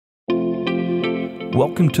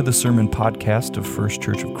Welcome to the Sermon Podcast of First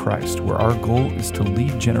Church of Christ, where our goal is to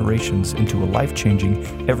lead generations into a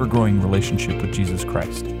life-changing, ever-growing relationship with Jesus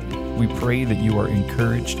Christ. We pray that you are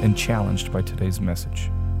encouraged and challenged by today's message.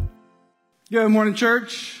 Good morning,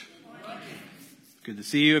 church. Good to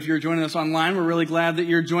see you. If you're joining us online, we're really glad that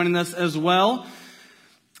you're joining us as well.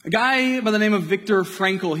 A guy by the name of Viktor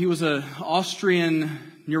Frankl, he was an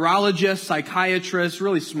Austrian neurologist, psychiatrist,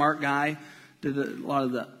 really smart guy, did a lot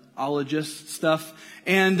of the ologist stuff.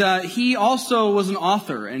 And he also was an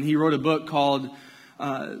author, and he wrote a book called,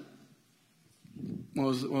 what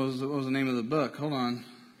was the name of the book? Hold on.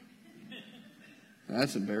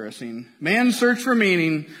 That's embarrassing. Man's Search for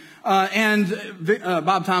Meaning.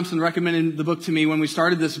 Bob Thompson recommended the book to me when we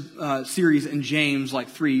started this series in James like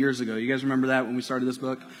 3 years ago. You guys remember that when we started this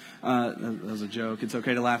book? That was a joke. It's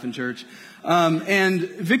okay to laugh in church. And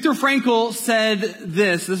Viktor Frankl said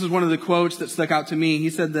this. This is one of the quotes that stuck out to me. He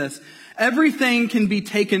said this: "Everything can be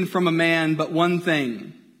taken from a man but one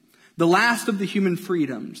thing, the last of the human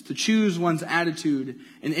freedoms, to choose one's attitude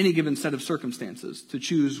in any given set of circumstances, to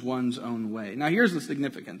choose one's own way." Now here's the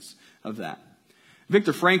significance of that.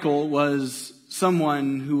 Viktor Frankl was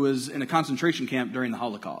someone who was in a concentration camp during the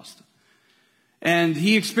Holocaust. And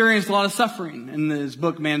he experienced a lot of suffering. In his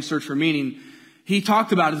book, Man's Search for Meaning, he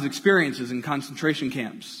talked about his experiences in concentration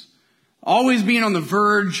camps. Always being on the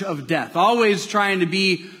verge of death. Always trying to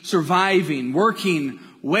be surviving. Working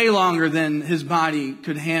way longer than his body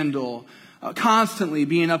could handle. Constantly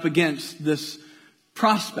being up against this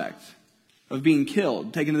prospect of being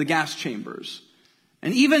killed. Taken to the gas chambers.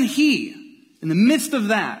 And even he, in the midst of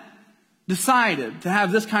that, decided to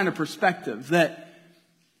have this kind of perspective that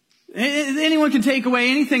anyone can take away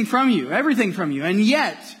anything from you, everything from you, and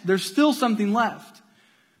yet there's still something left.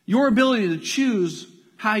 Your ability to choose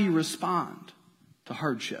how you respond to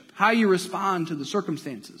hardship, how you respond to the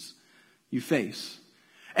circumstances you face.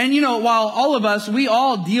 And you know, while all of us, we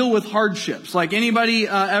all deal with hardships. Like anybody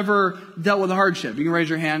ever dealt with a hardship? You can raise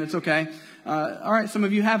your hand, it's okay. All right, some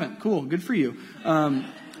of you haven't. Cool, good for you.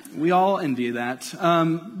 We all envy that.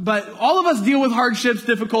 But all of us deal with hardships,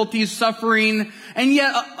 difficulties, suffering, and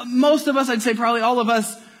yet most of us, I'd say probably all of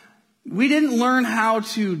us, we didn't learn how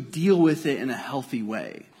to deal with it in a healthy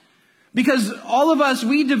way. Because all of us,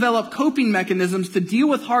 we develop coping mechanisms to deal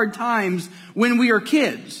with hard times when we are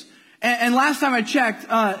kids. And last time I checked,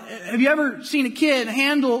 have you ever seen a kid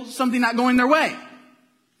handle something not going their way?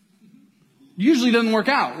 Usually doesn't work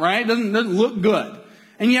out, right? Doesn't look good.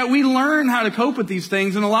 And yet we learn how to cope with these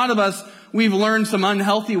things. And a lot of us, we've learned some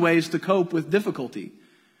unhealthy ways to cope with difficulty.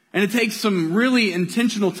 And it takes some really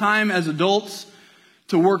intentional time as adults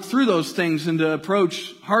to work through those things and to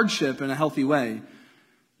approach hardship in a healthy way.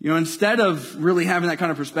 You know, instead of really having that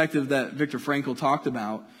kind of perspective that Viktor Frankl talked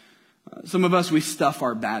about, some of us, we stuff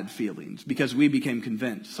our bad feelings because we became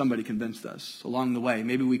convinced. Somebody convinced us along the way.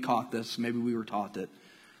 Maybe we caught this. Maybe we were taught it.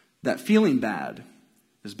 That feeling bad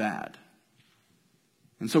is bad.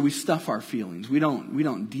 And so we stuff our feelings. We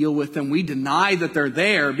don't deal with them. We deny that they're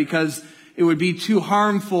there because it would be too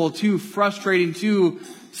harmful, too frustrating, too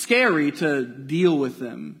scary to deal with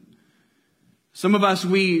them. Some of us,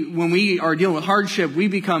 when we are dealing with hardship, we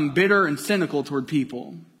become bitter and cynical toward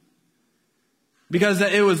people. Because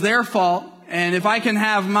it was their fault, and if I can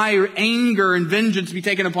have my anger and vengeance be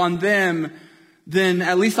taken upon them, then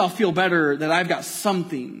at least I'll feel better that I've got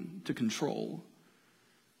something to control.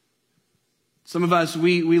 Some of us,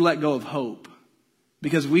 we let go of hope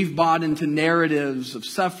because we've bought into narratives of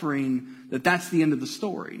suffering that's the end of the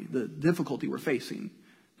story. The difficulty we're facing,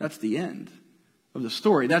 that's the end of the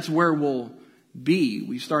story. That's where we'll be.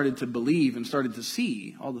 We started to believe and started to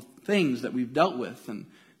see all the things that we've dealt with. And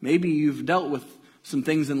maybe you've dealt with some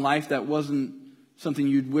things in life that wasn't something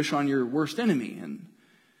you'd wish on your worst enemy. And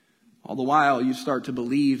all the while you start to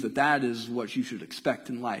believe that is what you should expect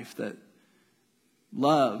in life, that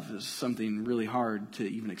love is something really hard to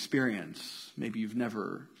even experience. Maybe you've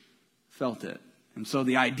never felt it. And so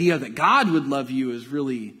the idea that God would love you is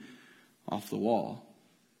really off the wall.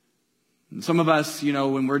 And some of us, you know,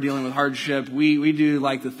 when we're dealing with hardship, we do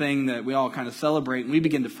like the thing that we all kind of celebrate, and we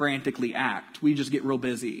begin to frantically act. We just get real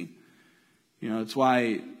busy. You know, it's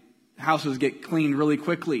why houses get cleaned really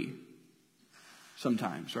quickly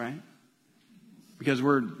sometimes, right? Because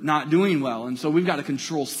we're not doing well. And so we've got to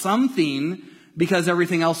control something because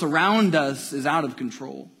everything else around us is out of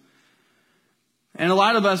control. And a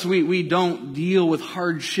lot of us, we don't deal with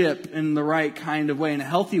hardship in the right kind of way, in a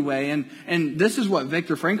healthy way. And this is what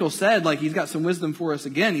Viktor Frankl said, like he's got some wisdom for us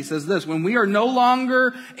again. He says this: when we are no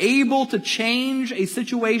longer able to change a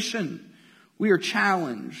situation, we are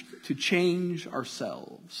challenged to change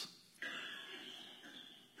ourselves.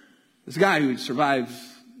 This guy who survived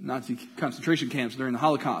Nazi concentration camps during the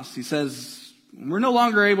Holocaust, he says, we're no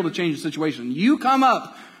longer able to change the situation. You come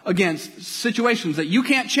up against situations that you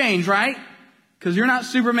can't change, right? Because you're not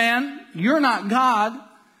Superman. You're not God.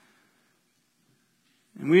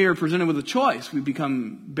 And we are presented with a choice. We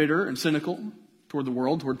become bitter and cynical toward the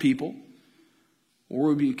world, toward people.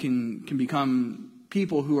 Or we can become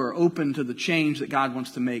people who are open to the change that God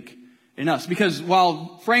wants to make in us. Because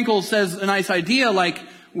while Frankl says a nice idea, like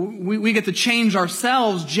we get to change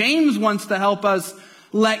ourselves, James wants to help us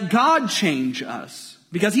let God change us.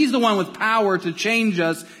 Because he's the one with power to change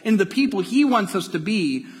us into the people he wants us to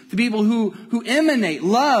be. The people who emanate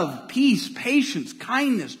love, peace, patience,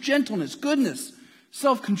 kindness, gentleness, goodness,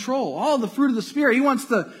 self-control, all the fruit of the Spirit. He wants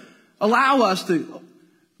to allow us to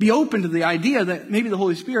be open to the idea that maybe the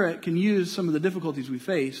Holy Spirit can use some of the difficulties we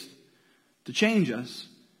face to change us,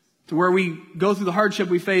 to where we go through the hardship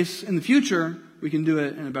we face in the future, we can do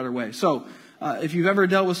it in a better way. So, if you've ever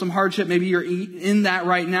dealt with some hardship, maybe you're in that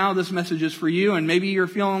right now, this message is for you. And maybe you're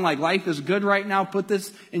feeling like life is good right now, put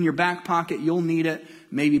this in your back pocket. You'll need it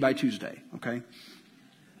maybe by Tuesday, okay?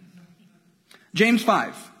 James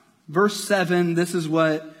 5, verse 7, this is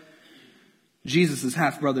what Jesus'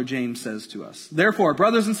 half-brother James says to us. Therefore,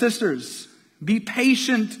 brothers and sisters, be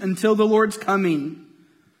patient until the Lord's coming.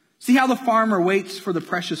 See how the farmer waits for the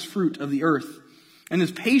precious fruit of the earth, and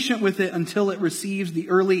is patient with it until it receives the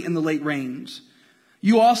early and the late rains.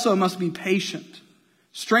 You also must be patient.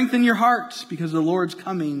 Strengthen your hearts, because the Lord's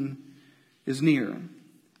coming is near.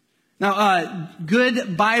 Now,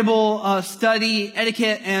 good Bible study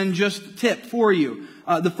etiquette and just tip for you.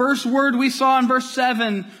 The first word we saw in verse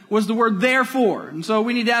 7 was the word therefore. And so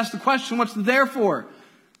we need to ask the question, what's the therefore?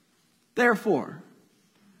 Therefore.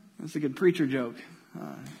 That's a good preacher joke.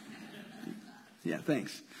 Yeah,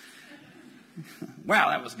 thanks. Wow,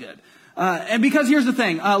 that was good. And because here's the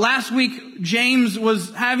thing. Last week, James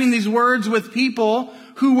was having these words with people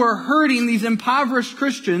who were hurting these impoverished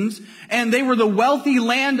Christians, and they were the wealthy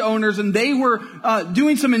landowners, and they were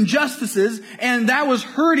doing some injustices, and that was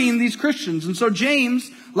hurting these Christians. And so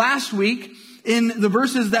James, last week, in the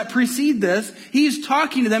verses that precede this, he's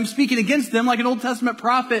talking to them, speaking against them like an Old Testament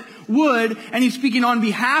prophet would, and he's speaking on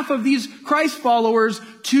behalf of these Christ followers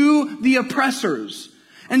to the oppressors.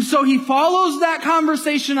 And so he follows that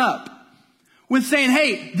conversation up with saying,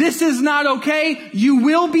 hey, this is not okay. You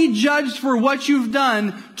will be judged for what you've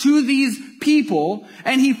done to these people.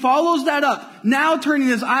 And he follows that up, now turning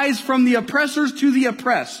his eyes from the oppressors to the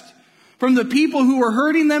oppressed, from the people who are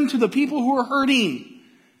hurting them to the people who are hurting.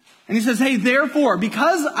 And he says, hey, therefore,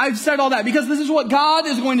 because I've said all that, because this is what God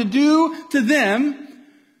is going to do to them,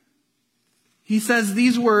 he says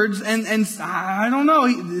these words, and I don't know,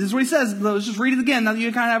 this is what he says. Let's just read it again, now that you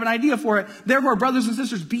kind of have an idea for it. Therefore, brothers and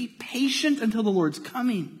sisters, be patient until the Lord's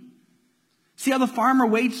coming. See how the farmer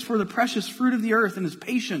waits for the precious fruit of the earth and is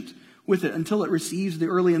patient with it until it receives the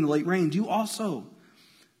early and the late rains. You also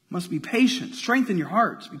must be patient. Strengthen your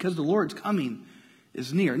hearts, because the Lord's coming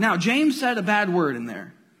is near. Now, James said a bad word in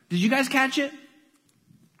there. Did you guys catch it?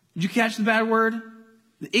 Did you catch the bad word?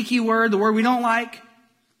 The icky word, the word we don't like?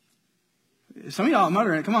 Some of y'all are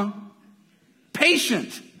muttering it. Come on.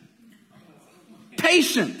 Patient.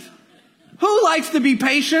 Patient. Who likes to be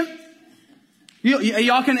patient?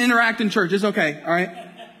 Y'all can interact in church. It's okay. All right.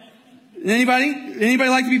 Anybody? Anybody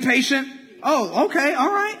like to be patient? Oh, okay.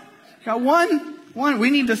 All right. Got one. We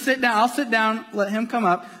need to sit down. I'll sit down. Let him come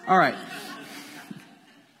up. All right.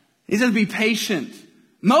 He says be patient.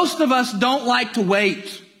 Most of us don't like to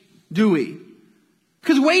wait, do we?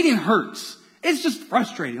 Because waiting hurts. It's just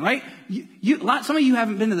frustrating, right? Some of you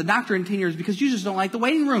haven't been to the doctor in 10 years because you just don't like the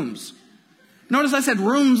waiting rooms. Notice I said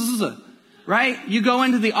rooms, right? You go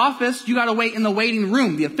into the office, you got to wait in the waiting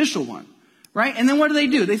room, the official one, right? And then what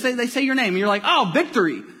do? They say your name, and you're like, oh,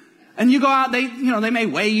 Victory. And you go out, they may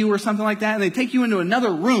weigh you or something like that, and they take you into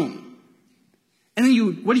another room. And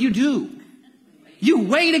then what do? You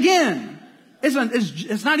wait again.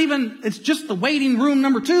 It's not even, it's just the waiting room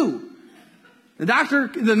number 2.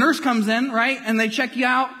 The nurse comes in, right? And they check you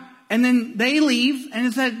out, and then they leave, and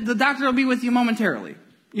it said, the doctor will be with you momentarily,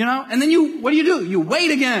 And then what do? You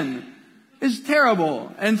wait again. It's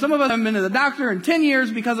terrible. And some of us haven't been to the doctor in 10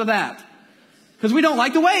 years because of that. Because we don't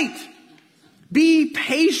like to wait. Be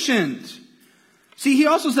patient. See, he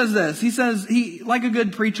also says this. He says, like a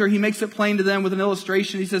good preacher, he makes it plain to them with an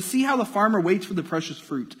illustration. He says, see how the farmer waits for the precious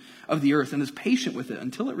fruit of the earth and is patient with it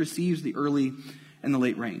until it receives the early and the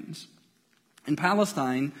late rains. In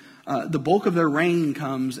Palestine, the bulk of their rain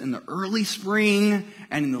comes in the early spring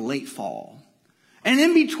and in the late fall. And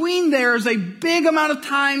in between there is a big amount of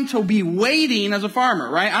time to be waiting as a farmer,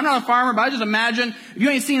 right? I'm not a farmer, but I just imagine if you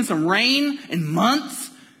ain't seeing some rain in months,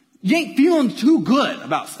 you ain't feeling too good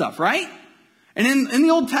about stuff, right? And in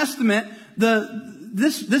the Old Testament,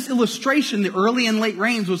 this illustration, the early and late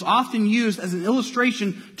rains, was often used as an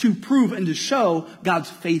illustration to prove and to show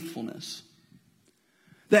God's faithfulness.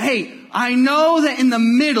 That, hey, I know that in the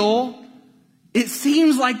middle, it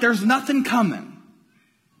seems like there's nothing coming.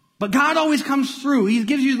 But God always comes through. He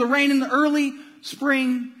gives you the rain in the early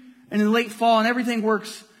spring and in the late fall, and everything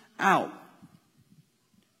works out.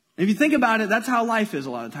 And if you think about it, that's how life is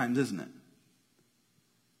a lot of times, isn't it?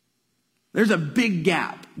 There's a big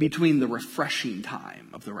gap between the refreshing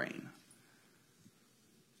time of the rain.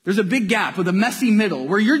 There's a big gap with a messy middle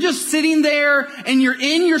where you're just sitting there and you're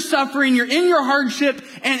in your suffering, you're in your hardship,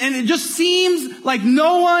 and it just seems like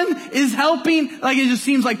no one is helping. Like it just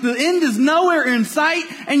seems like the end is nowhere in sight,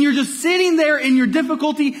 and you're just sitting there in your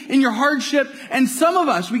difficulty, in your hardship. And some of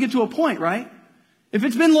us, we get to a point, right? If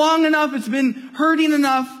it's been long enough, it's been hurting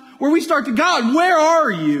enough, where we start to, God, where are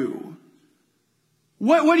you?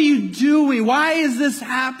 What are you doing? Why is this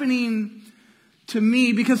happening to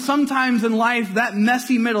me? Because sometimes in life, that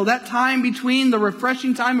messy middle, that time between the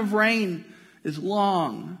refreshing time of rain is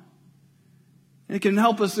long. And it can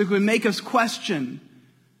help us, it can make us question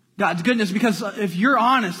God's goodness. Because if you're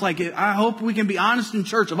honest, like I hope we can be honest in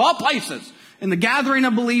church, of all places, in the gathering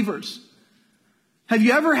of believers. Have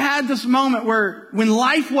you ever had this moment where when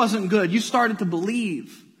life wasn't good, you started to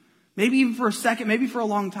believe? Maybe even for a second, maybe for a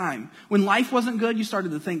long time. When life wasn't good, you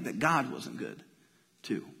started to think that God wasn't good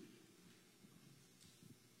too.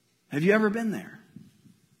 Have you ever been there?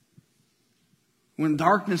 When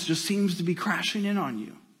darkness just seems to be crashing in on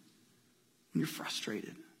you. When you're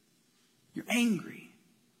frustrated. You're angry.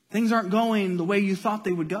 Things aren't going the way you thought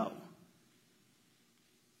they would go.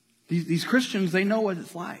 These Christians, they know what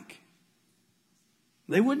it's like.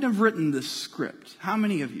 They wouldn't have written this script. How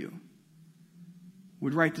many of you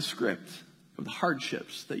would write the script of the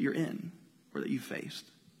hardships that you're in or that you faced?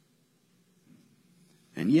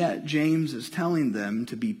 And yet, James is telling them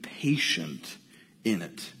to be patient in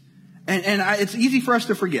it. And it's easy for us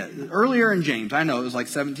to forget. Earlier in James, I know it was like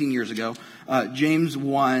 17 years ago, James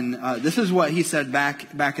 1, this is what he said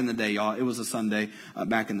back in the day, y'all. It was a Sunday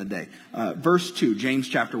back in the day. Verse 2, James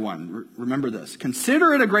chapter 1. Remember this.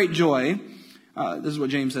 Consider it a great joy. This is what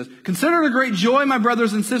James says. Consider it a great joy, my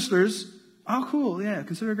brothers and sisters. Oh, cool. Yeah,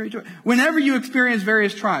 consider it a great joy. Whenever you experience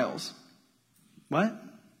various trials. What?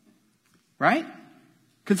 Right?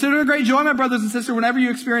 Consider it a great joy, my brothers and sisters, whenever you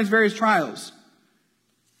experience various trials.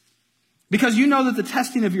 Because you know that the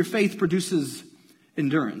testing of your faith produces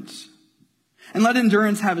endurance. And let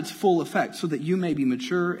endurance have its full effect, so that you may be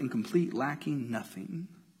mature and complete, lacking nothing.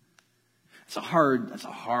 That's a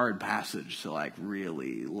hard passage to like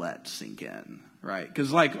really let sink in, right?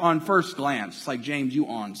 Because like on first glance, it's like, James, you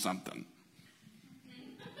on something.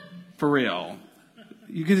 For real.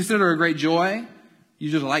 You consider it a great joy?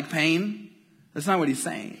 You just like pain? That's not what he's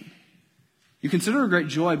saying. You consider it a great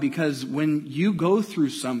joy because when you go through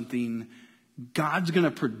something, God's going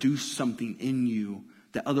to produce something in you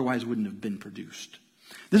that otherwise wouldn't have been produced.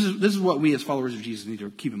 This is what we as followers of Jesus need to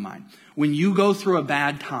keep in mind. When you go through a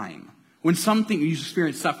bad time, when you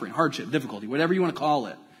experience suffering, hardship, difficulty, whatever you want to call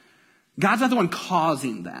it, God's not the one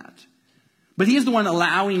causing that. But he is the one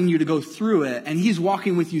allowing you to go through it, and he's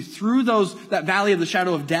walking with you through that valley of the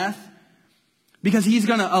shadow of death. Because he's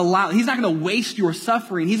not going to waste your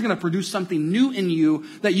suffering. He's going to produce something new in you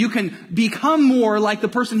that you can become more like the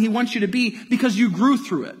person he wants you to be because you grew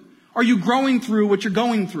through it. Are you growing through what you're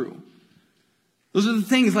going through? Those are the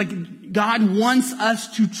things, like God wants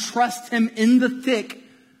us to trust him in the thick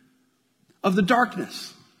of the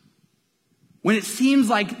darkness. When it seems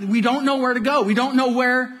like we don't know where to go. We don't know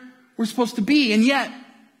where we're supposed to be. And yet,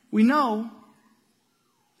 we know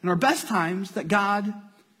in our best times that God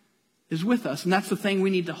is with us. And that's the thing we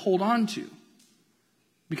need to hold on to.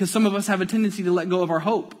 Because some of us have a tendency to let go of our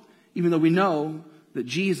hope, even though we know that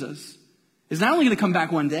Jesus is not only going to come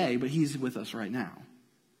back one day, but he's with us right now.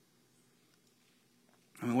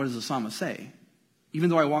 I mean, what does the psalmist say? Even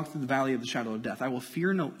though I walk through the valley of the shadow of death, I will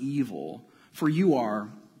fear no evil, for you are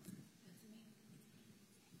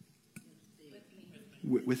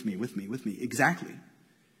with me. Exactly.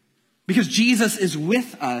 Because Jesus is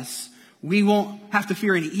with us, we won't have to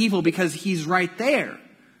fear any evil because he's right there.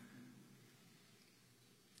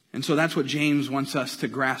 And so that's what James wants us to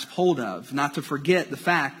grasp hold of, not to forget the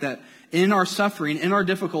fact that in our suffering, in our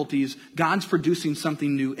difficulties, God's producing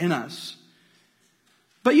something new in us.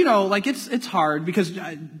 But it's hard because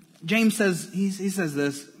James says, he says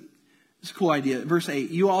this, It's a cool idea. Verse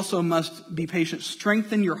 8, you also must be patient.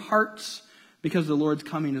 Strengthen your hearts because the Lord's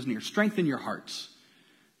coming is near. Strengthen your hearts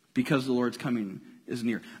because the Lord's coming is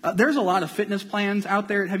near. There's a lot of fitness plans out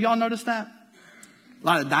there. Have y'all noticed that? A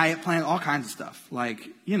lot of diet plans, all kinds of stuff. Like,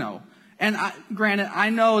 you know. And granted,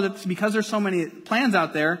 I know that because there's so many plans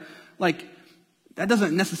out there, like, that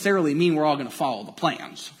doesn't necessarily mean we're all going to follow the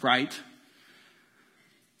plans, right?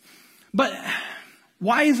 But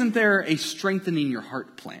why isn't there a strengthening your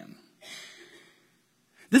heart plan?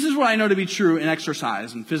 This is what I know to be true in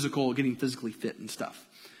exercise and getting physically fit and stuff.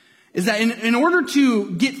 Is that in order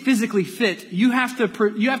to get physically fit, you have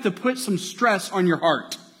to put some stress on your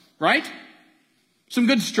heart, right? Some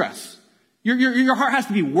good stress. Your heart has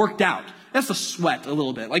to be worked out. That's to sweat a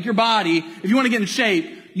little bit. Like your body, if you want to get in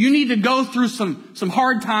shape, you need to go through some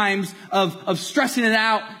hard times of stressing it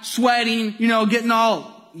out, sweating, getting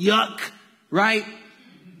all yuck, right?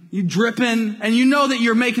 You dripping, and you know that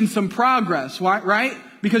you're making some progress, right?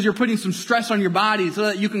 Because you're putting some stress on your body so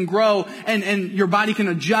that you can grow and your body can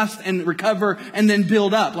adjust and recover and then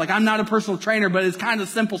build up. Like, I'm not a personal trainer, but it's kind of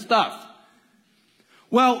simple stuff.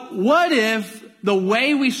 Well, what if the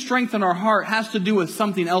way we strengthen our heart has to do with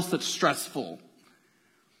something else that's stressful?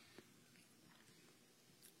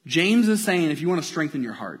 James is saying if you want to strengthen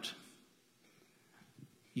your heart,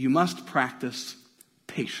 you must practice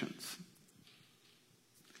patience.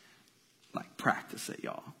 Like, practice it,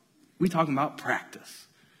 y'all. We talking about practice.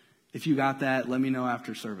 If you got that, let me know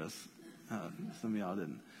after service. Some of y'all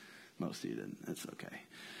didn't. Most of you didn't. It's okay.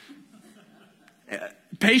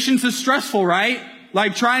 Patience is stressful, right?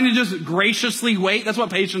 Like trying to just graciously wait. That's what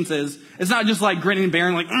patience is. It's not just like grinning and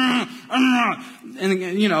bearing, like,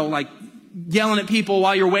 and like yelling at people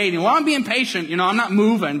while you're waiting. Well, I'm being patient. I'm not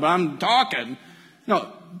moving, but I'm talking.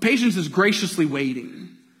 No, patience is graciously waiting.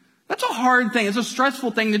 That's a hard thing. It's a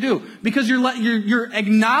stressful thing to do because you're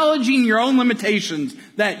acknowledging your own limitations,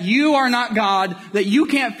 that you are not God, that you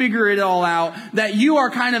can't figure it all out, that you are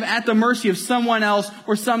kind of at the mercy of someone else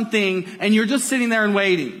or something, and you're just sitting there and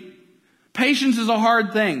waiting. Patience is a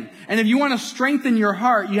hard thing. And if you want to strengthen your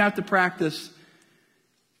heart, you have to practice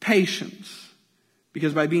patience.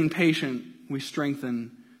 Because by being patient, we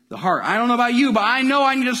strengthen the heart. I don't know about you, but I know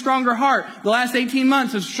I need a stronger heart. The last 18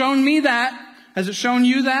 months has shown me that. Has it shown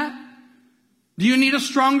you that? Do you need a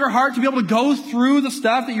stronger heart to be able to go through the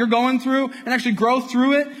stuff that you're going through and actually grow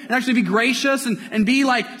through it and actually be gracious and be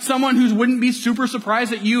like someone who wouldn't be super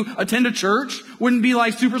surprised that you attend a church, wouldn't be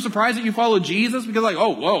like super surprised that you follow Jesus because like,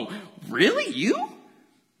 oh, whoa, really? You?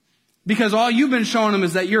 Because all you've been showing them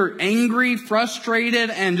is that you're angry, frustrated,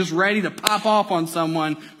 and just ready to pop off on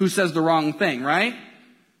someone who says the wrong thing, right?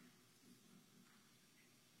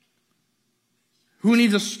 Who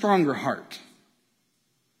needs a stronger heart?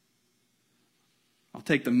 I'll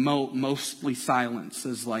take the mostly silence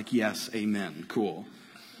as like, yes, amen, cool.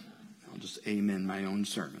 I'll just amen my own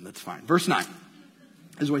sermon. That's fine. Verse 9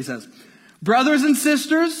 is what he says. Brothers and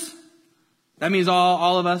sisters, that means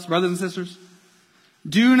all of us, brothers and sisters,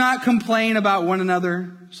 do not complain about one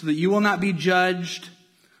another so that you will not be judged.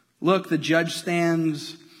 Look, the judge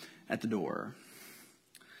stands at the door.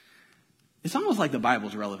 It's almost like the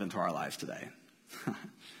Bible's relevant to our lives today.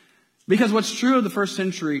 Because what's true of the first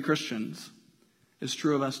century Christians is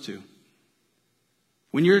true of us too.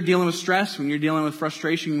 When you're dealing with stress, when you're dealing with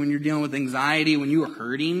frustration, when you're dealing with anxiety, when you are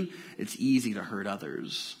hurting, it's easy to hurt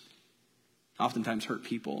others. Oftentimes hurt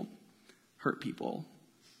people.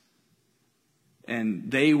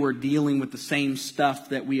 And they were dealing with the same stuff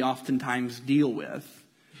that we oftentimes deal with.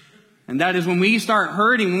 And that is when we start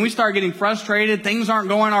hurting, when we start getting frustrated, things aren't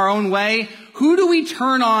going our own way, who do we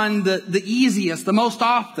turn on the easiest, the most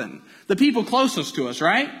often? The people closest to us,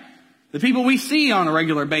 right? The people we see on a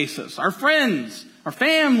regular basis. Our friends, our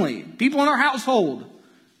family, people in our household.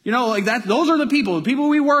 Like that. Those are the people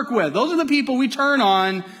we work with. Those are the people we turn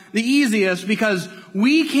on the easiest because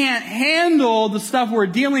we can't handle the stuff we're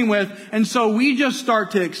dealing with. And so we just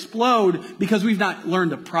start to explode because we've not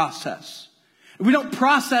learned to process. If we don't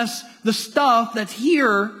process the stuff that's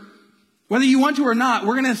here, whether you want to or not,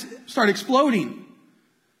 we're going to start exploding.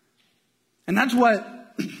 And that's what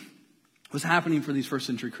was happening for these first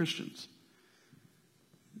century Christians.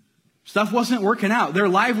 Stuff wasn't working out. Their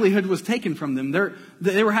livelihood was taken from them.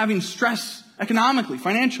 They were having stress economically,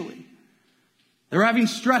 financially. They were having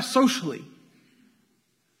stress socially.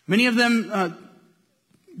 Many of them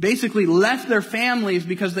basically left their families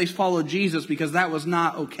because they followed Jesus because that was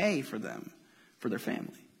not okay for them, for their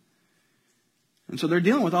family. And so they're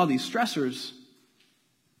dealing with all these stressors,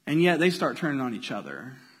 and yet they start turning on each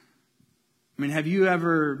other. I mean, have you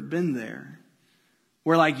ever been there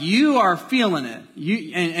where like you are feeling it,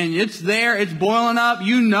 and it's there, it's boiling up,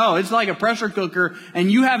 it's like a pressure cooker,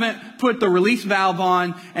 and you haven't put the release valve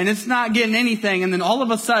on, and it's not getting anything, and then all of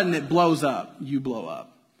a sudden it blows up. You blow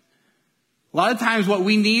up. A lot of times what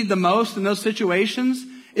we need the most in those situations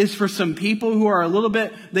is for some people who are a little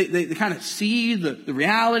bit, they kind of see the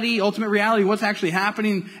reality, ultimate reality, what's actually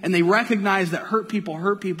happening, and they recognize that hurt people,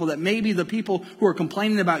 that maybe the people who are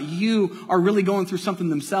complaining about you are really going through something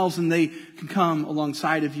themselves, and they can come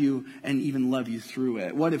alongside of you and even love you through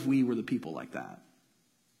it. What if we were the people like that?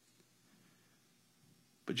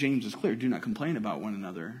 But James is clear, do not complain about one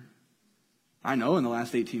another. I know in the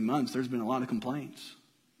last 18 months there's been a lot of complaints.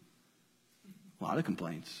 A lot of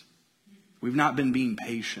complaints. We've not been being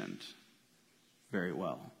patient very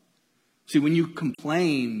well. See, when you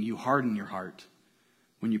complain, you harden your heart.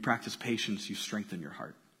 When you practice patience, you strengthen your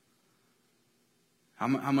heart. How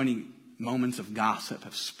many moments of gossip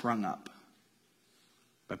have sprung up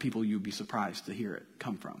by people you'd be surprised to hear it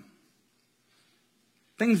come from?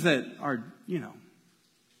 Things that are,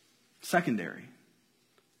 secondary.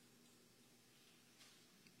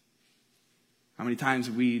 How many times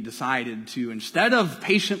have we decided to, instead of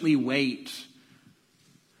patiently wait,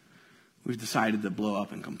 we've decided to blow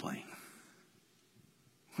up and complain?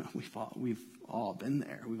 We've all been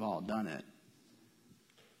there. We've all done it.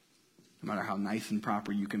 No matter how nice and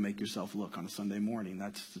proper you can make yourself look on a Sunday morning,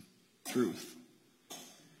 that's the truth.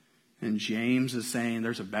 And James is saying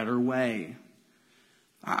there's a better way.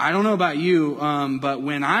 I don't know about you, but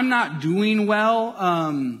when I'm not doing well,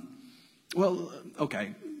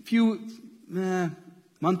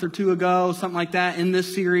 month or two ago, something like that, in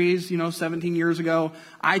this series, 17 years ago,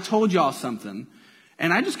 I told y'all something.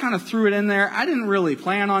 And I just kind of threw it in there. I didn't really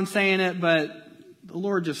plan on saying it, but the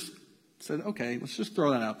Lord just said, okay, let's just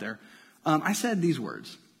throw that out there. I said these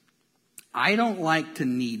words: I don't like to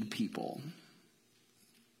need people.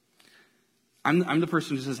 I'm the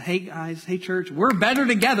person who says, hey guys, hey church, we're better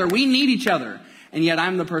together. We need each other. And yet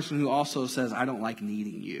I'm the person who also says, I don't like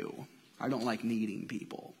needing you. I don't like needing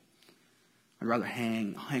people. I'd rather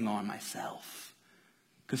hang on myself.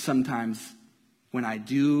 Because sometimes when I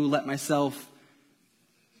do let myself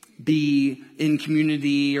be in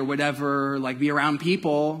community or whatever, like be around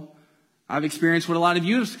people, I've experienced what a lot of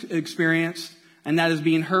you have experienced, and that is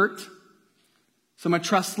being hurt. So my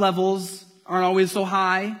trust levels aren't always so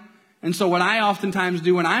high. And so what I oftentimes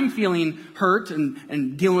do when I'm feeling hurt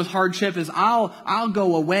and dealing with hardship is I'll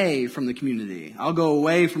go away from the community. I'll go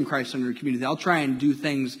away from Christ-centered community. I'll try and do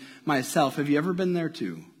things myself. Have you ever been there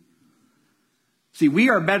too? See, we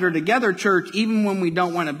are better together, church, even when we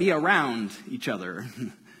don't want to be around each other.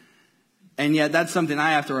 And yet that's something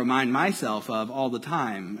I have to remind myself of all the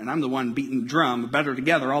time. And I'm the one beating the drum, better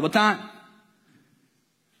together all the time.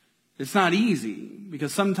 It's not easy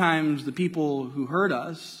because sometimes the people who hurt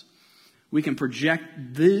us, we can project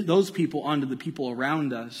those people onto the people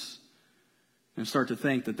around us and start to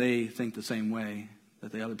think that they think the same way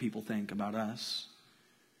that the other people think about us.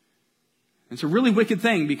 It's a really wicked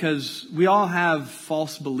thing because we all have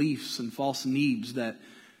false beliefs and false needs that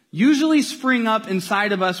usually spring up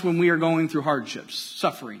inside of us when we are going through hardships,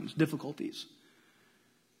 sufferings, difficulties.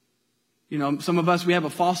 Some of us, we have a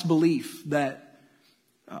false belief that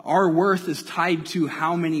our worth is tied to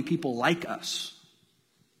how many people like us.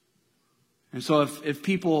 And so if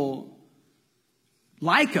people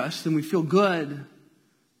like us, then we feel good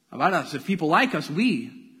about us. If people like us,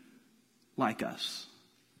 we like us.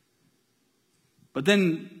 But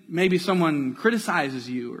then maybe someone criticizes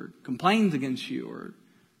you or complains against you or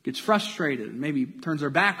gets frustrated, maybe turns their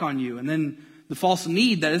back on you. And then the false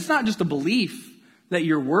need that it's not just a belief that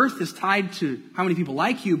your worth is tied to how many people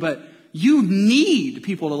like you, but you need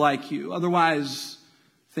people to like you. Otherwise,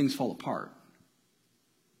 things fall apart.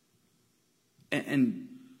 And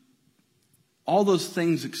all those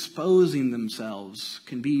things exposing themselves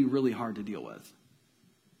can be really hard to deal with.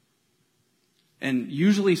 And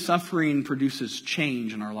usually suffering produces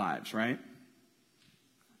change in our lives, right?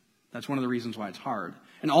 That's one of the reasons why it's hard.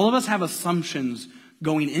 And all of us have assumptions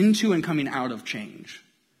going into and coming out of change.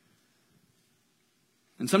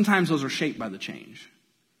 And sometimes those are shaped by the change.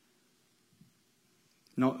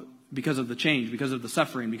 Because of the change, because of the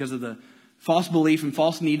suffering, because of the false belief and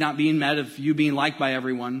false need not being met of you being liked by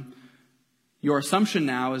everyone. Your assumption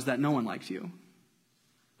now is that no one likes you.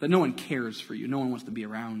 That no one cares for you. No one wants to be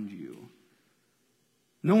around you.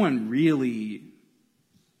 No one really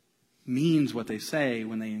means what they say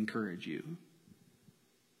when they encourage you.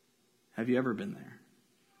 Have you ever been there?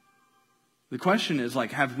 The question is,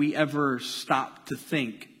 have we ever stopped to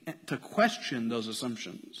think, to question those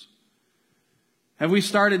assumptions? Have we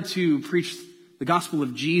started to preach the gospel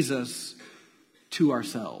of Jesus to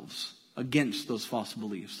ourselves against those false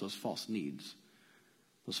beliefs, those false needs,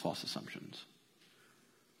 those false assumptions.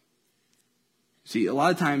 See, a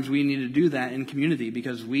lot of times we need to do that in community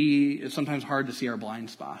because it's sometimes hard to see our blind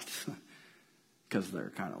spots because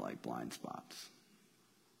they're kind of like blind spots.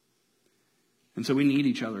 And so we need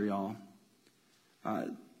each other, y'all.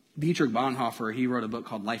 Dietrich Bonhoeffer, he wrote a book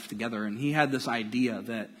called Life Together, and he had this idea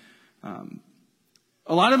that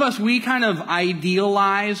a lot of us, we kind of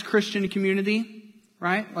idealize Christian community,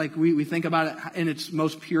 right? Like we think about it in its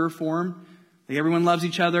most pure form. Like everyone loves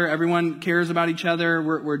each other. Everyone cares about each other.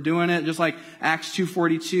 We're doing it just like Acts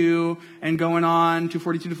 2:42 and going on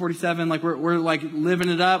 2:42 to 47. Like we're like living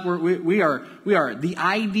it up. We are the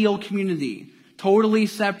ideal community, totally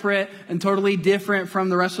separate and totally different from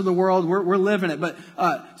the rest of the world. We're living it. But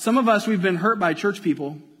some of us, we've been hurt by church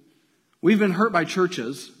people. We've been hurt by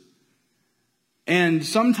churches. And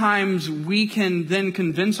sometimes we can then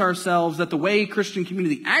convince ourselves that the way Christian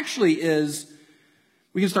community actually is,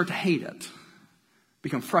 we can start to hate it,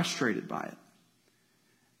 become frustrated by it.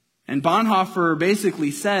 And Bonhoeffer basically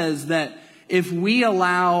says that if we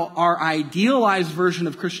allow our idealized version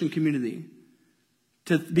of Christian community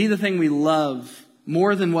to be the thing we love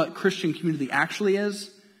more than what Christian community actually is,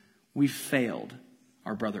 we've failed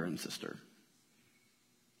our brother and sister.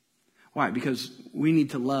 Why? Because we need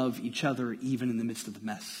to love each other even in the midst of the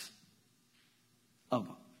mess of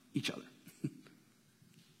each other.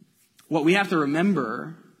 What we have to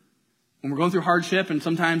remember when we're going through hardship, and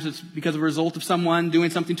sometimes it's because of a result of someone doing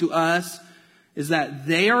something to us, is that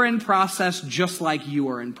they are in process just like you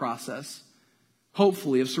are in process.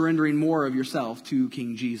 Hopefully of surrendering more of yourself to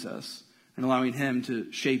King Jesus and allowing him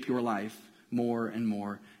to shape your life more and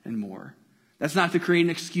more and more. That's not to create an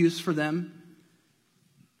excuse for them.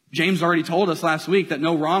 James already told us last week that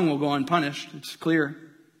no wrong will go unpunished. It's clear.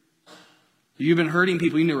 If you've been hurting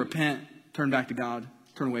people, you need to repent, turn back to God,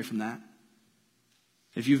 turn away from that.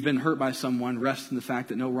 If you've been hurt by someone, rest in the fact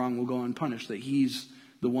that no wrong will go unpunished, that he's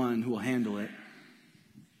the one who will handle it.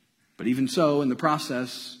 But even so, in the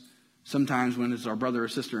process, sometimes when it's our brother or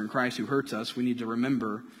sister in Christ who hurts us, we need to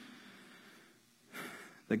remember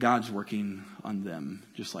that God's working on them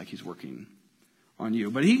just like he's working on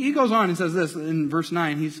you. But he goes on and says this in verse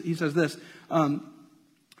 9. He says this, don't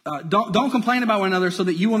complain about one another so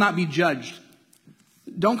that you will not be judged.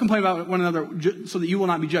 Don't complain about one another so that you will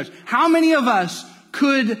not be judged. How many of us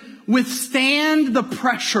could withstand the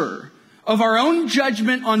pressure of our own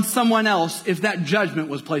judgment on someone else if that judgment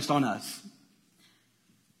was placed on us?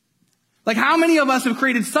 Like how many of us have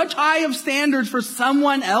created such high of standards for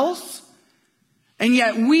someone else, and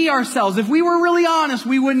yet we ourselves, if we were really honest,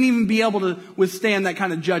 we wouldn't even be able to withstand that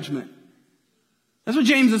kind of judgment. That's what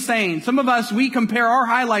James is saying. Some of us, we compare our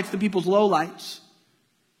highlights to people's lowlights.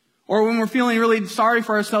 Or when we're feeling really sorry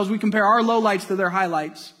for ourselves, we compare our lowlights to their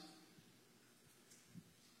highlights.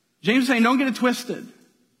 James is saying, don't get it twisted.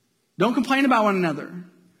 Don't complain about one another.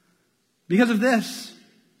 Because of this,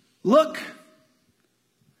 look,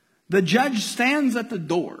 the judge stands at the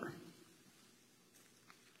door.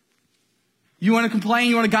 You want to complain,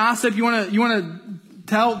 you want to gossip, you want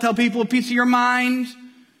to tell people a piece of your mind.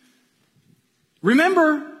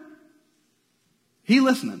 Remember, he's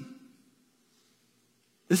listening.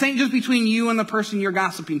 This ain't just between you and the person you're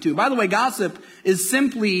gossiping to. By the way, gossip is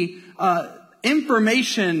simply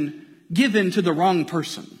information given to the wrong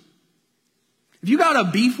person. If you got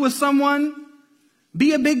a beef with someone,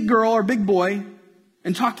 be a big girl or big boy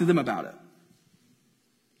and talk to them about it.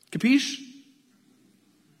 Capiche?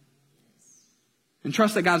 And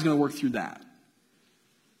trust that God's going to work through that.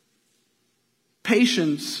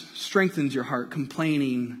 Patience strengthens your heart.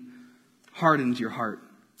 Complaining hardens your heart.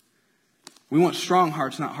 We want strong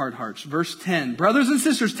hearts, not hard hearts. Verse 10, brothers and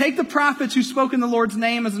sisters, take the prophets who spoke in the Lord's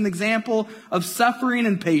name as an example of suffering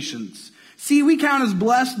and patience. See, we count as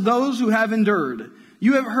blessed those who have endured.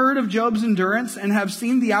 You have heard of Job's endurance and have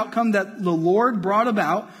seen the outcome that the Lord brought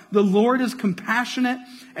about. The Lord is compassionate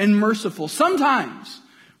and merciful. Sometimes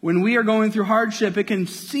when we are going through hardship, it can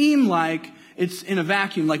seem like it's in a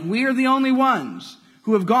vacuum, like we are the only ones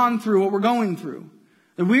who have gone through what we're going through.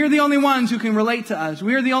 That we are the only ones who can relate to us.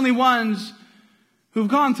 We are the only ones who've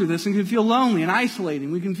gone through this and can feel lonely and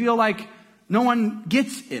isolating. We can feel like no one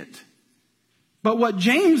gets it. But what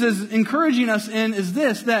James is encouraging us in is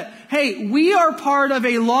this, that, hey, we are part of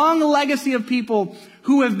a long legacy of people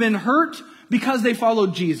who have been hurt because they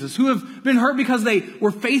followed Jesus, who have been hurt because they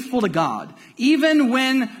were faithful to God. Even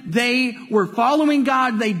when they were following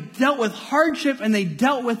God, they dealt with hardship and they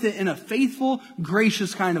dealt with it in a faithful,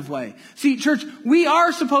 gracious kind of way. See, church, we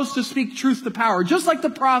are supposed to speak truth to power, just like the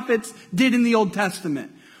prophets did in the Old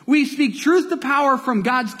Testament. We speak truth to power from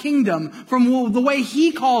God's kingdom, from the way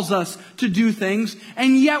He calls us to do things,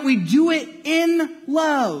 and yet we do it in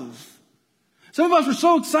love. Some of us are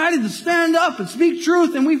so excited to stand up and speak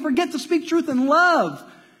truth, and we forget to speak truth in love.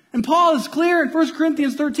 And Paul is clear in 1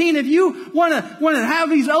 Corinthians 13, if you want to have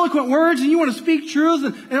these eloquent words and you want to speak truth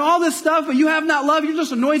and all this stuff, but you have not love, you're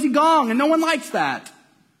just a noisy gong, and no one likes that.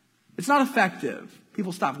 It's not effective.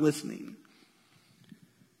 People stop listening.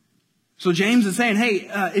 So James is saying, hey,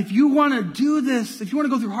 if you want to do this, if you want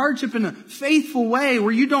to go through hardship in a faithful way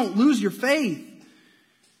where you don't lose your faith,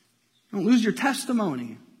 don't lose your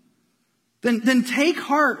testimony, then take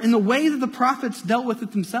heart in the way that the prophets dealt with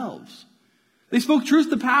it themselves. They spoke truth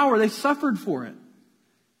to power. They suffered for it.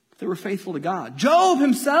 They were faithful to God. Job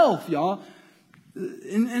himself, y'all.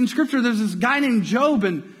 In Scripture, there's this guy named Job,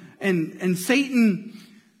 and Satan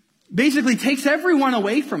basically takes everyone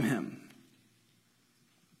away from him.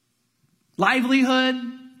 Livelihood,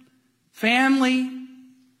 family,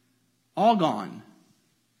 all gone.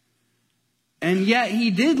 And yet he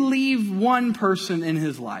did leave one person in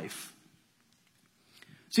his life.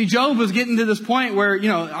 See, Job was getting to this point where,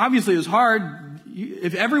 obviously it was hard.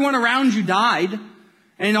 If everyone around you died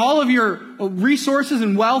and all of your resources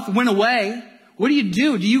and wealth went away, what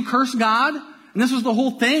do? Do you curse God? And this was the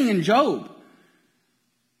whole thing in Job.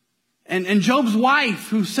 And Job's wife,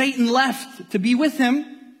 who Satan left to be with him,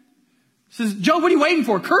 says, Job, what are you waiting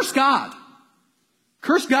for? Curse God.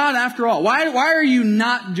 Curse God after all. Why are you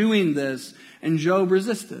not doing this? And Job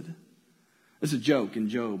resisted. It's a joke in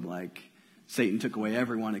Job, like Satan took away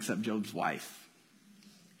everyone except Job's wife.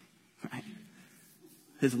 Right?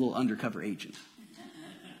 His little undercover agent.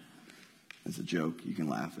 It's a joke. You can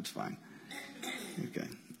laugh. It's fine. Okay.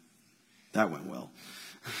 That went well.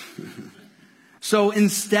 So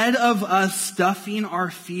instead of us stuffing our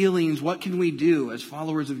feelings, what can we do as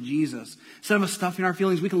followers of Jesus? Instead of us stuffing our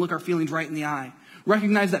feelings, we can look our feelings right in the eye.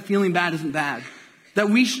 Recognize that feeling bad isn't bad. That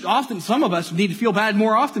we should often, some of us need to feel bad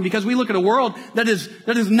more often because we look at a world that is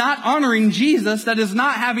not honoring Jesus, that is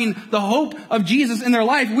not having the hope of Jesus in their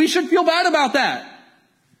life. We should feel bad about that.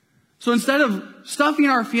 So instead of stuffing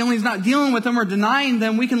our feelings, not dealing with them or denying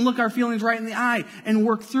them, we can look our feelings right in the eye and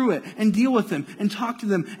work through it and deal with them and talk to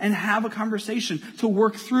them and have a conversation to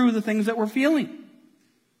work through the things that we're feeling.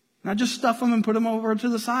 Not just stuff them and put them over to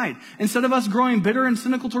the side. Instead of us growing bitter and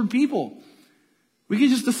cynical toward people, we can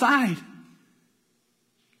just decide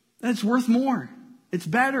that it's worth more. It's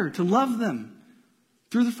better to love them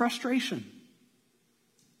through the frustration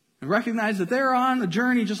and recognize that they're on a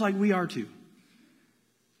journey just like we are too.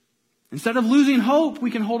 Instead of losing hope,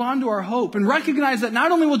 we can hold on to our hope and recognize that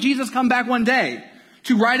not only will Jesus come back one day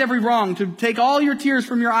to right every wrong, to take all your tears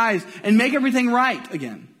from your eyes and make everything right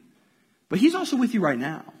again, but He's also with you right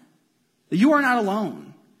now. That you are not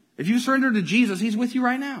alone. If you surrender to Jesus, He's with you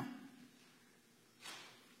right now.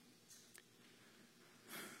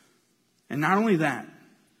 And not only that,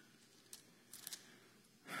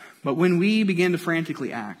 but when we begin to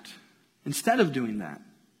frantically act, instead of doing that,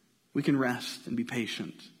 we can rest and be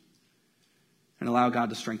patient and allow God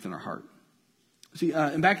to strengthen our heart. See,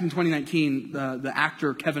 back in 2019, the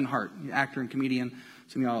actor Kevin Hart, the actor and comedian,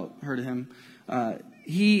 some of y'all heard of him,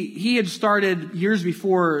 he had started years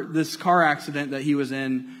before this car accident that he was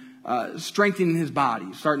in, strengthening his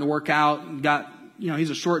body, starting to work out, he's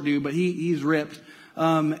a short dude, but he's ripped.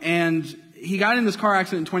 And he got in this car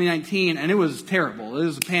accident in 2019, and it was terrible. It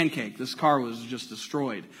was a pancake. This car was just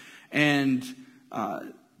destroyed. And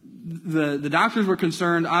the doctors were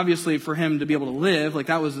concerned, obviously, for him to be able to live. Like,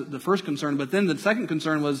 that was the first concern. But then the second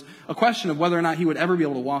concern was a question of whether or not he would ever be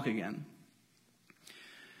able to walk again.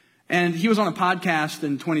 And he was on a podcast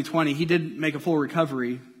in 2020. He did make a full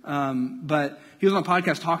recovery. But he was on a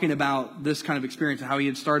podcast talking about this kind of experience and how he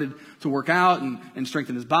had started to work out and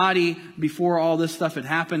strengthen his body before all this stuff had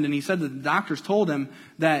happened. And he said that the doctors told him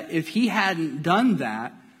that if he hadn't done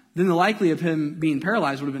that, then the likelihood of him being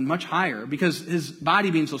paralyzed would have been much higher, because his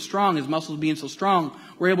body being so strong, his muscles being so strong,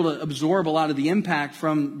 were able to absorb a lot of the impact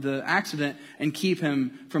from the accident and keep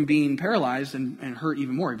him from being paralyzed and hurt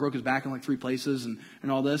even more. He broke his back in like 3 places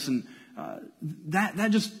and all this. And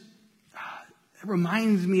that just it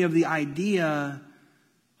reminds me of the idea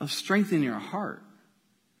of strengthening your heart.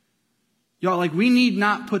 Y'all, like, we need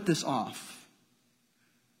not put this off.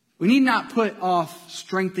 We need not put off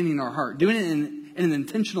strengthening our heart, doing it in an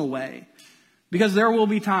intentional way. Because there will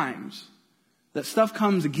be times that stuff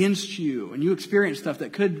comes against you and you experience stuff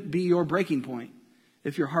that could be your breaking point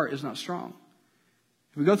if your heart is not strong.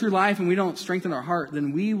 If we go through life and we don't strengthen our heart,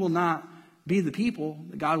 then we will not be the people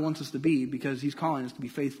that God wants us to be, because He's calling us to be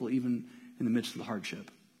faithful even in the midst of the hardship.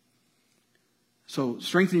 So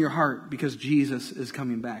strengthen your heart because Jesus is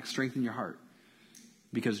coming back. Strengthen your heart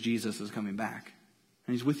because Jesus is coming back.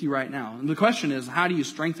 And he's with you right now. And the question is, how do you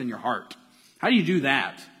strengthen your heart? How do you do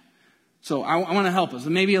that? So I want to help us.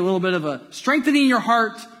 Maybe a little bit of a strengthening your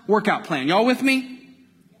heart workout plan. Y'all with me?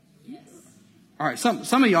 Yes. All right, some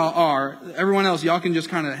of y'all are. Everyone else, y'all can just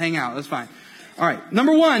kind of hang out. That's fine. All right,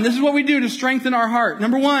 number one, this is what we do to strengthen our heart.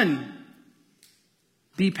 Number one,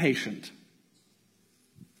 be patient.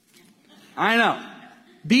 I know.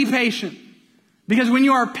 Be patient. Because when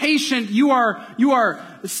you are patient, you are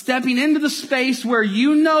stepping into the space where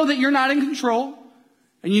you know that you're not in control,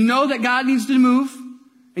 and you know that God needs to move,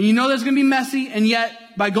 and you know that it's going to be messy, and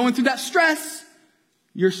yet by going through that stress,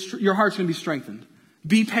 your heart's going to be strengthened.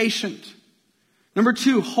 Be patient. Number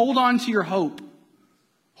two, hold on to your hope.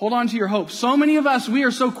 Hold on to your hope. So many of us, we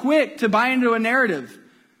are so quick to buy into a narrative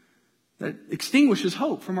that extinguishes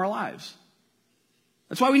hope from our lives.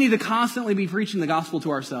 That's why we need to constantly be preaching the gospel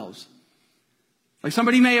to ourselves. Like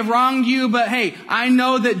somebody may have wronged you, but hey, I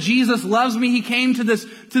know that Jesus loves me. He came to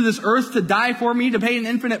this earth to die for me, to pay an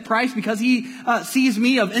infinite price because he sees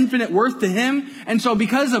me of infinite worth to him. And so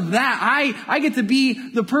because of that, I get to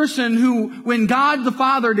be the person who, when God the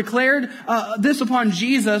Father declared this upon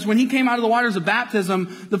Jesus, when he came out of the waters of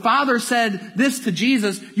baptism, the Father said this to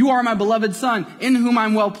Jesus, "You are my beloved Son, in whom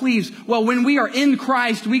I'm well pleased." Well, when we are in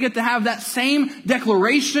Christ, we get to have that same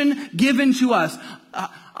declaration given to us.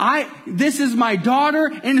 This is my daughter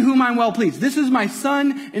in whom I'm well pleased. This is my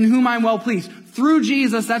son in whom I'm well pleased. Through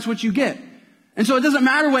Jesus, that's what you get. And so it doesn't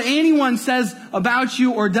matter what anyone says about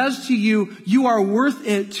you or does to you, you are worth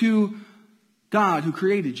it to God who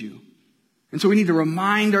created you. And so we need to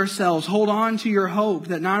remind ourselves, hold on to your hope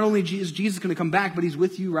that not only is Jesus going to come back, but he's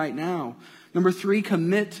with you right now. Number three,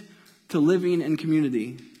 commit to living in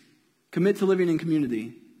community. Commit to living in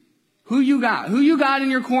community. Who you got in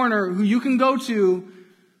your corner who you can go to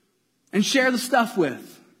and share the stuff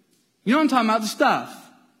with. You know what I'm talking about? The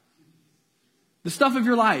stuff. The stuff of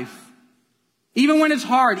your life. Even when it's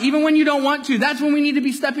hard, even when you don't want to, that's when we need to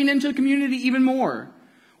be stepping into the community even more.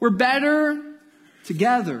 We're better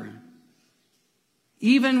together.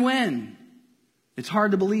 Even when it's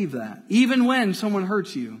hard to believe that. Even when someone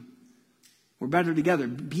hurts you, we're better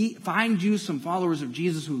together. Find you some followers of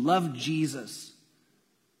Jesus who love Jesus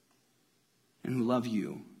and who love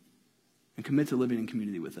you, and commit to living in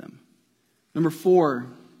community with them. Number four,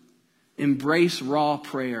 embrace raw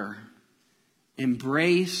prayer.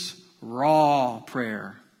 Embrace raw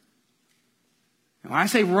prayer. And when I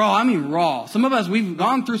say raw, I mean raw. Some of us, we've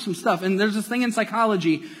gone through some stuff, and there's this thing in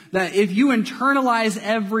psychology that if you internalize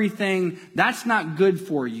everything, that's not good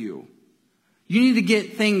for you. You need to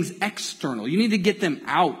get things external. You need to get them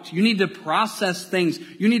out. You need to process things.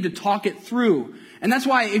 You need to talk it through. And that's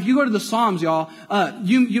why if you go to the Psalms, y'all,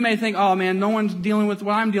 you may think, oh man, no one's dealing with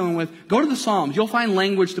what I'm dealing with. Go to the Psalms. You'll find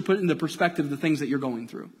language to put into perspective the things that you're going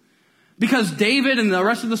through. Because David and the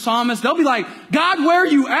rest of the psalmists, they'll be like, God, where are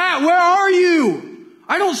you at? Where are you?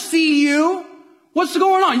 I don't see you. What's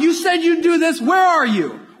going on? You said you'd do this. Where are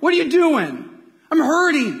you? What are you doing? I'm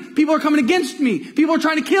hurting. People are coming against me. People are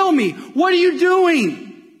trying to kill me. What are you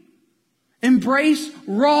doing? Embrace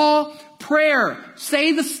raw prayer.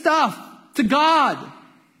 Say the stuff to God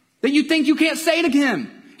that you think you can't say to him.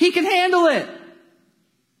 He can handle it.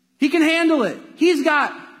 He can handle it. He's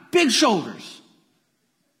got big shoulders.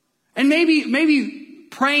 And maybe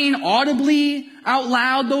praying audibly out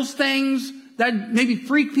loud those things that maybe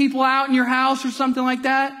freak people out in your house or something like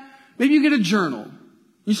that. Maybe you get a journal.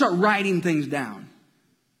 You start writing things down.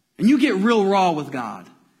 And you get real raw with God.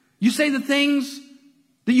 You say the things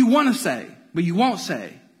that you want to say, but you won't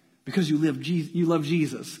say because you love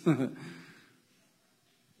Jesus.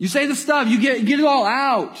 You say the stuff, you get it all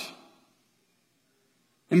out.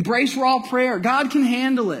 Embrace raw prayer. God can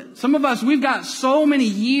handle it. Some of us, we've got so many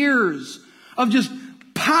years of just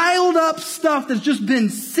piled up stuff that's just been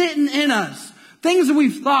sitting in us. Things that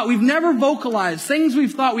we've thought we've never vocalized. Things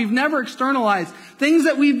we've thought we've never externalized. Things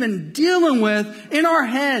that we've been dealing with in our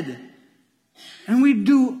head. And we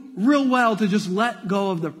do real well to just let go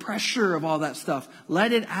of the pressure of all that stuff.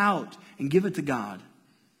 Let it out and give it to God.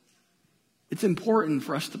 It's important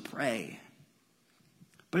for us to pray.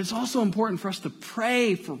 But it's also important for us to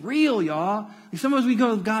pray for real, y'all. Like sometimes we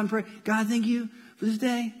go to God and pray, God, thank you for this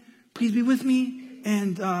day. Please be with me.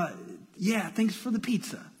 And thanks for the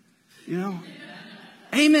pizza. You know?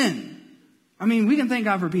 Amen. I mean, we can thank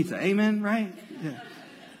God for pizza. Amen, right? Yeah.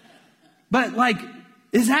 But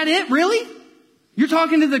is that it, really? You're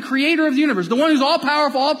talking to the creator of the universe, the one who's all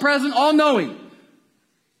powerful, all present, all knowing.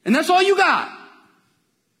 And that's all you got.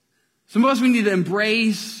 Some of us, we need to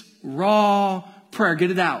embrace raw prayer.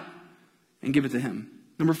 Get it out. and give it to him.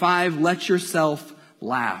 Number 5, let yourself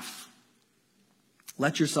laugh.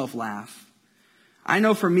 Let yourself laugh. I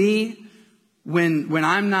know for me, when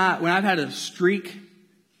I've had a streak,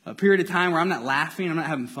 a period of time where I'm not laughing, I'm not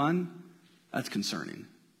having fun, that's concerning.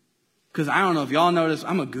 Because I don't know if y'all noticed,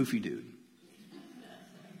 I'm a goofy dude.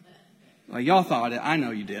 Like y'all thought it, I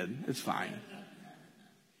know you did. It's fine.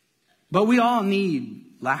 But we all need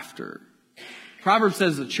laughter. Proverbs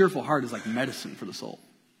says a cheerful heart is like medicine for the soul.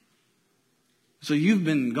 So you've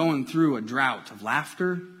been going through a drought of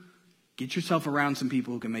laughter. Get yourself around some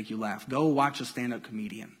people who can make you laugh. Go watch a stand-up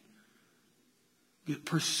comedian.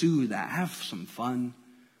 Pursue that. Have some fun.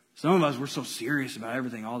 Some of us, we're so serious about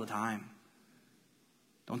everything all the time.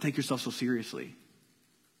 Don't take yourself so seriously.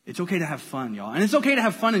 It's okay to have fun, y'all. And it's okay to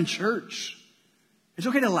have fun in church. It's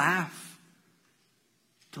okay to laugh.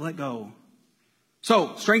 To let go.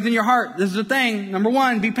 So, strengthen your heart. This is the thing. Number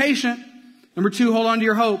 1, be patient. Number 2, hold on to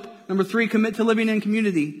your hope. Number 3, commit to living in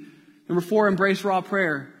community. Number 4, embrace raw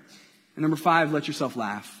prayer. And number 5, let yourself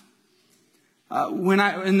laugh.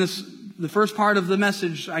 The first part of the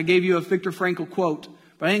message, I gave you a Viktor Frankl quote,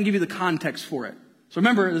 but I didn't give you the context for it. So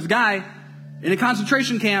remember, this guy in a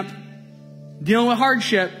concentration camp, dealing with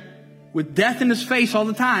hardship, with death in his face all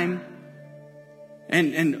the time,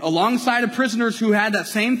 and alongside of prisoners who had that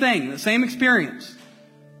same thing, the same experience,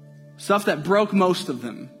 stuff that broke most of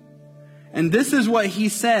them. And this is what he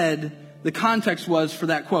said the context was for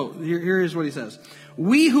that quote. Here is what he says.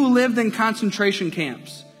 We who lived in concentration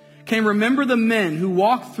camps can remember the men who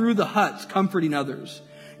walked through the huts comforting others,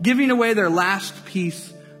 giving away their last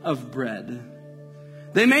piece of bread.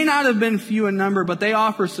 They may not have been few in number, but they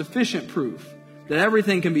offer sufficient proof that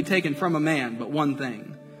everything can be taken from a man but one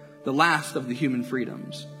thing, the last of the human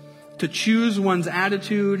freedoms, to choose one's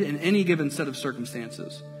attitude in any given set of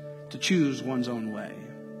circumstances, to choose one's own way.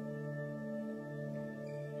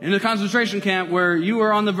 In a concentration camp where you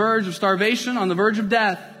were on the verge of starvation, on the verge of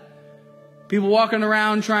death, people walking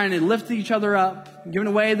around trying to lift each other up, giving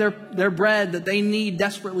away their bread that they need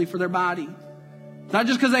desperately for their body. Not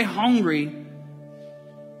just because they're hungry,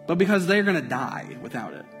 but because they're going to die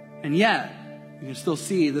without it. And yet, you can still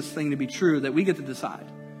see this thing to be true, that we get to decide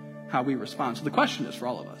how we respond. So the question is for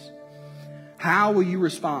all of us, how will you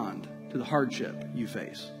respond to the hardship you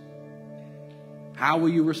face? How will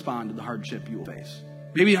you respond to the hardship you will face?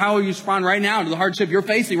 Maybe how will you respond right now to the hardship you're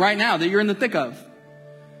facing right now that you're in the thick of?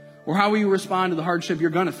 Or how will you respond to the hardship you're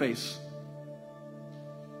going to face?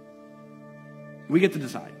 We get to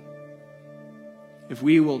decide if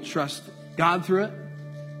we will trust God through it,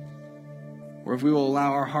 or if we will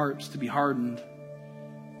allow our hearts to be hardened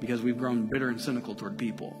because we've grown bitter and cynical toward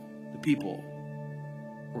people, the people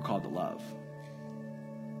we're called to love.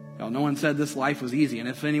 Y'all, no one said this life was easy, and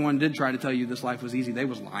if anyone did try to tell you this life was easy, they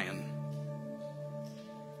was lying.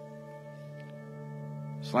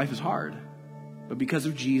 This life is hard, but because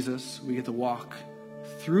of Jesus, we get to walk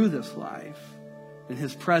through this life in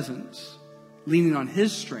His presence, leaning on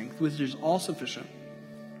His strength, which is all sufficient.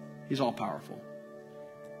 He's all powerful.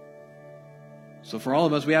 So for all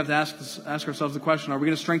of us, we have to ask ourselves the question, are we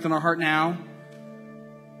going to strengthen our heart now?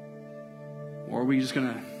 Or are we just going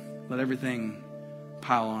to let everything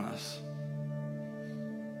pile on us?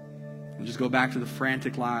 And just go back to the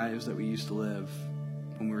frantic lives that we used to live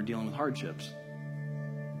when we were dealing with hardships?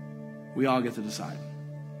 We all get to decide.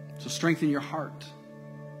 So strengthen your heart.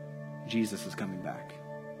 Jesus is coming back.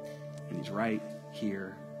 And He's right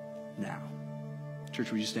here now.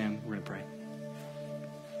 Church, would you stand? We're going to pray.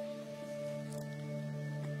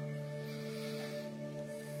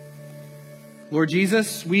 Lord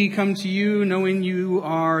Jesus, we come to You knowing You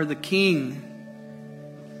are the King.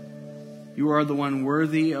 You are the one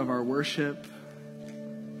worthy of our worship.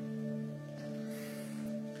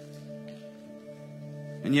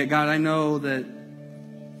 And yet, God, I know that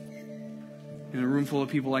in a room full of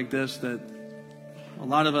people like this, that a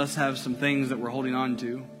lot of us have some things that we're holding on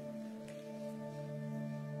to.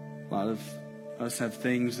 A lot of us have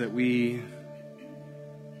things that we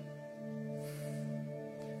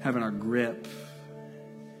have in our grip.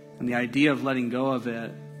 And the idea of letting go of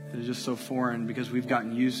it is just so foreign because we've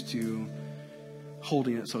gotten used to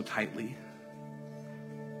holding it so tightly.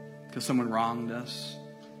 Because someone wronged us.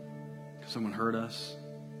 Because someone hurt us.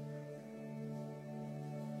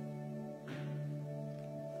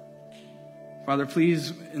 Father,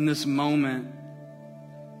 please, in this moment,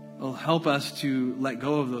 help us to let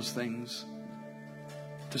go of those things.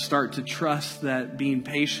 To start to trust that being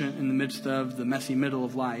patient in the midst of the messy middle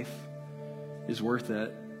of life is worth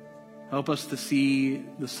it. Help us to see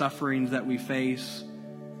the sufferings that we face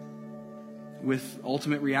with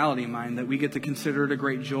ultimate reality in mind, that we get to consider it a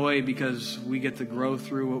great joy because we get to grow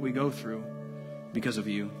through what we go through because of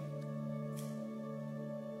you.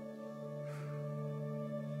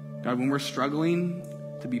 God, when we're struggling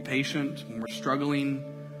to be patient, when we're struggling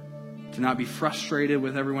to not be frustrated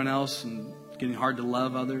with everyone else and getting hard to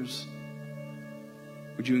love others,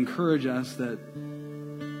 would you encourage us that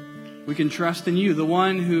we can trust in you, the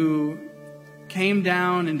one who came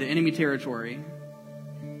down into enemy territory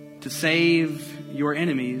to save your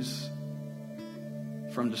enemies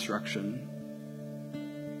from destruction.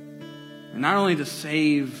 And not only to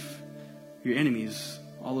save your enemies,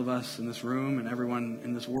 all of us in this room and everyone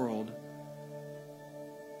in this world,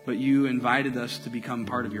 but you invited us to become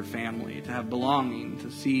part of your family, to have belonging,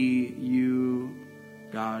 to see you,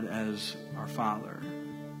 God, as our Father,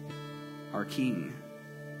 our King,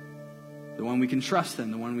 the one we can trust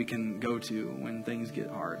in, the one we can go to when things get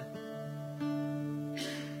hard.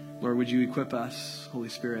 Lord, would you equip us, Holy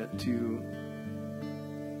Spirit, to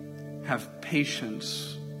have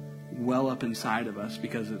patience well up inside of us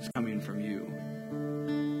because it's coming from you.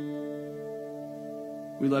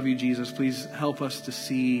 We love you, Jesus. Please help us to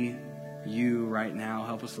see you right now.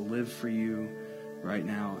 Help us to live for you right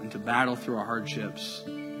now and to battle through our hardships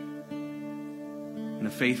in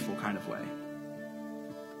a faithful kind of way.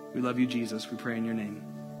 We love you, Jesus. We pray in your name.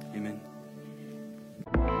 Amen.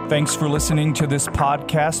 Thanks for listening to this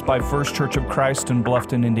podcast by First Church of Christ in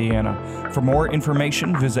Bluffton, Indiana. For more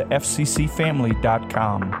information, visit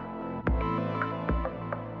fccfamily.com.